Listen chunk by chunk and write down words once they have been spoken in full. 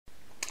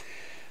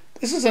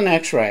This is an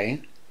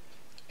x-ray,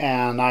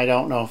 and I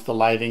don't know if the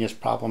lighting is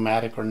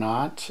problematic or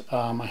not.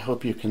 I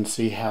hope you can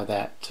see how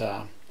that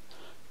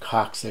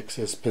coccyx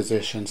is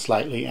positioned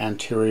slightly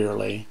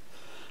anteriorly.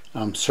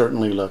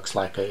 Certainly looks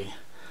like a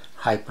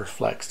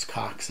hyperflexed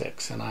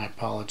coccyx, and I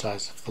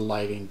apologize if the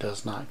lighting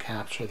does not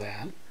capture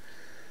that.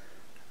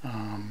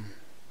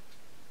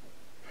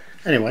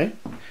 Anyway,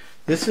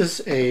 this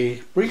is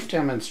a brief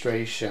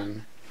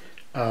demonstration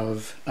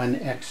of an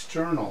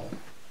external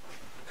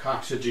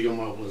coccygeal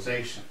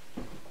mobilization.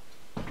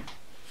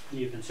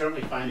 You can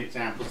certainly find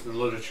examples in the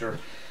literature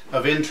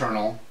of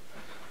internal,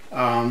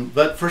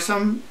 but for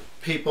some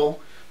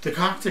people the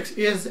coccyx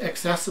is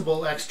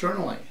accessible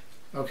externally.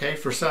 Okay,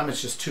 for some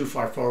it's just too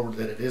far forward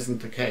that it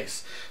isn't the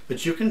case.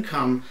 But you can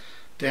come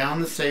down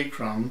the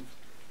sacrum,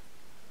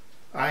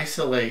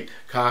 isolate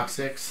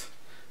coccyx,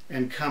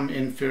 and come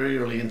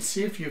inferiorly and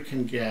see if you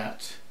can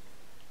get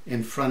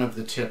in front of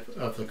the tip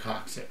of the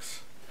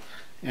coccyx.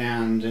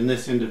 And in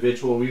this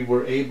individual we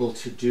were able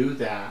to do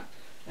that,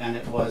 and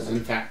it was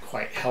in fact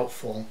quite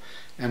helpful.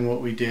 And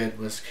what we did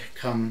was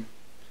come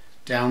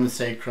down the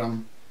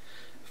sacrum,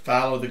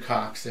 follow the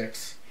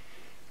coccyx,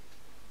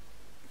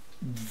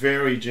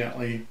 very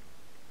gently,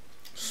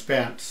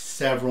 spent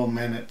several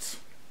minutes,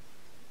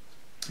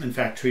 in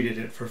fact treated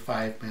it for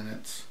 5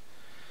 minutes.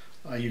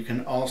 You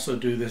can also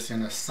do this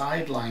in a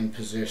sideline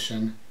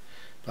position,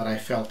 but I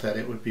felt that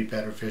it would be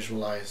better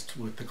visualized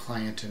with the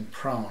client in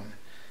prone.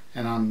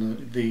 And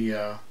on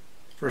the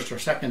first or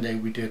second day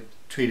we did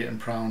treat it in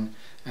prone,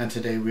 and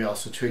today we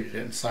also treated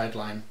it in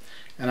sideline.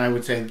 And I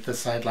would say that the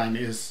sideline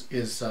is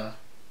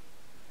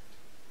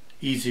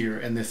easier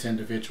in this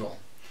individual.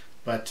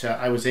 But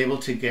I was able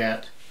to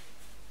get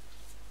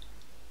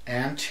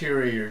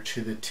anterior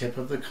to the tip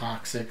of the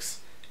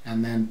coccyx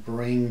and then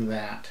bring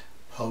that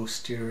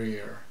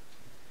posterior.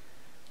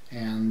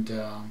 And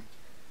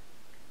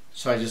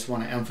so I just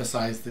want to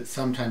emphasize that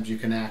sometimes you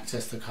can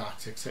access the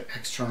coccyx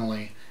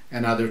externally,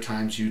 and other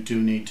times you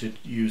do need to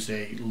use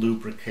a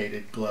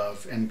lubricated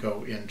glove and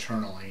go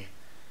internally.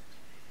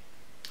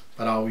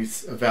 But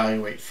always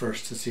evaluate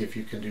first to see if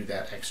you can do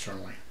that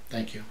externally.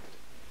 Thank you.